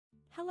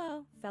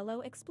Hello, fellow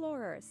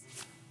explorers.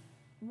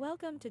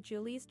 Welcome to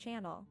Juli's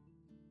channel.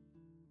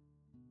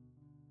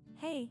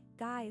 Hey,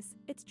 guys,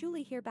 it's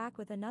Juli here back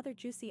with another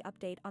juicy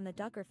update on the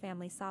Duggar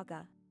family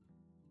saga.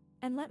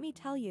 And let me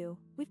tell you,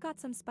 we've got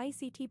some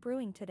spicy tea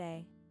brewing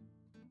today.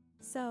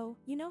 So,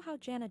 you know how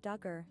Jana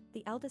Duggar,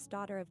 the eldest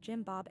daughter of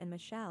Jim, Bob and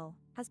Michelle,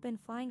 has been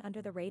flying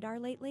under the radar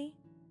lately?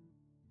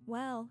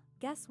 Well,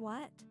 guess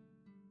what?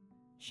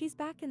 She's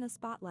back in the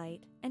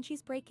spotlight, and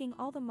she's breaking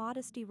all the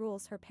modesty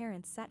rules her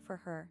parents set for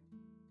her.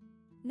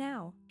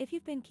 Now, if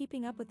you've been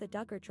keeping up with the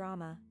Duggar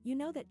drama, you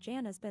know that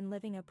Jana's been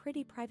living a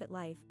pretty private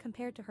life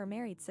compared to her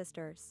married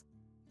sisters.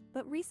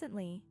 But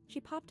recently,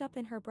 she popped up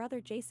in her brother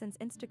Jason's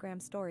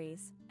Instagram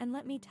stories, and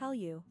let me tell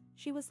you,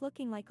 she was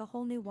looking like a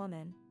whole new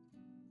woman.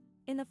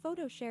 In the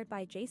photo shared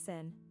by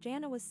Jason,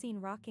 Jana was seen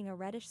rocking a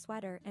reddish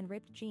sweater and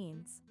ripped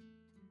jeans.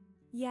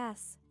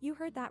 Yes, you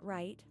heard that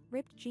right,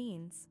 ripped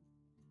jeans.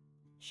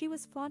 She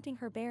was flaunting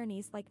her bare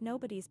knees like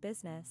nobody's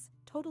business,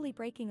 totally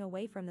breaking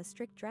away from the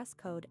strict dress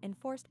code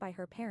enforced by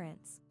her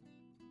parents.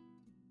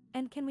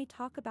 And can we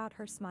talk about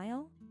her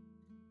smile?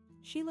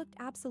 She looked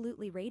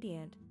absolutely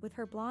radiant, with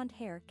her blonde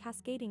hair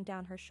cascading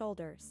down her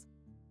shoulders.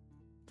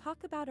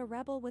 Talk about a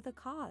rebel with a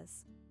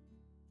cause.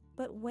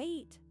 But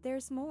wait,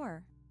 there's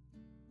more.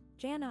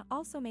 Jana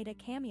also made a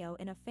cameo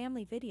in a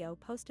family video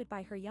posted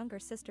by her younger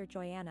sister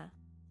Joanna.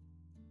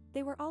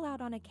 They were all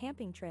out on a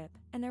camping trip,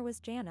 and there was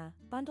Jana,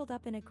 bundled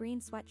up in a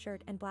green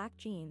sweatshirt and black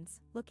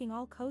jeans, looking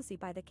all cozy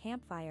by the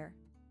campfire.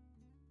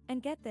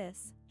 And get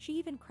this, she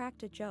even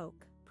cracked a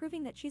joke,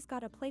 proving that she's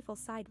got a playful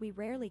side we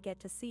rarely get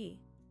to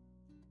see.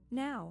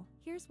 Now,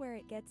 here's where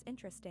it gets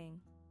interesting.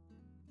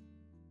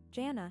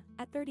 Jana,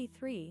 at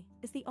 33,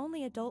 is the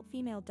only adult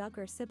female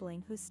Duggar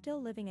sibling who's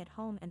still living at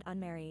home and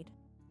unmarried.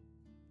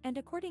 And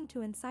according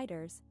to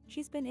insiders,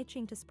 she's been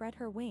itching to spread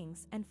her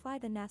wings and fly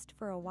the nest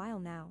for a while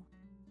now.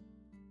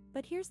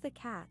 But here's the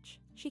catch,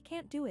 she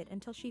can't do it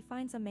until she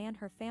finds a man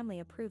her family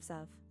approves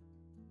of.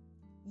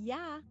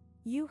 Yeah,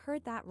 you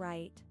heard that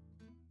right.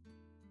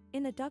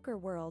 In the Duggar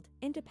world,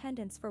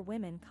 independence for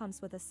women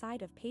comes with a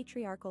side of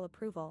patriarchal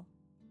approval.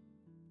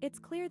 It's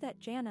clear that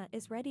Jana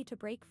is ready to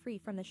break free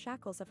from the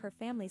shackles of her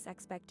family's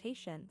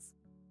expectations.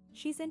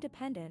 She's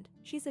independent,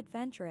 she's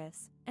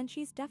adventurous, and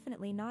she's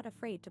definitely not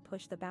afraid to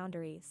push the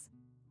boundaries.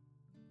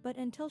 But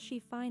until she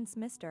finds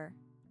Mr.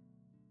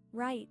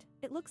 Right,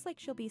 it looks like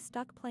she'll be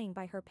stuck playing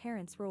by her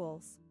parents'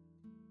 rules.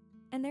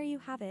 And there you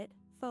have it,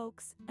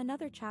 folks,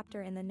 another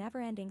chapter in the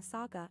never-ending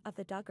saga of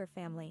the Duggar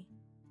family.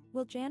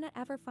 Will Jana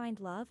ever find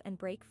love and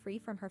break free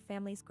from her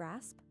family's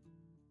grasp?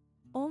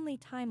 Only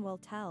time will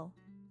tell.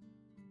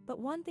 But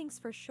one thing's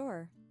for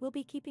sure, we'll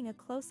be keeping a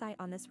close eye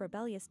on this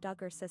rebellious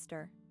Duggar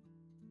sister.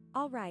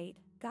 Alright,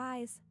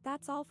 guys,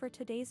 that's all for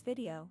today's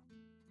video.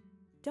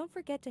 Don't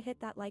forget to hit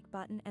that like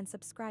button and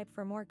subscribe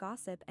for more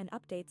gossip and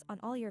updates on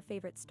all your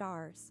favorite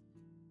stars.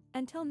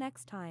 Until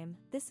next time,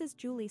 this is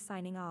Juli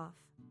signing off.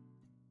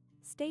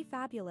 Stay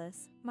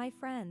fabulous, my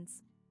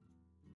friends.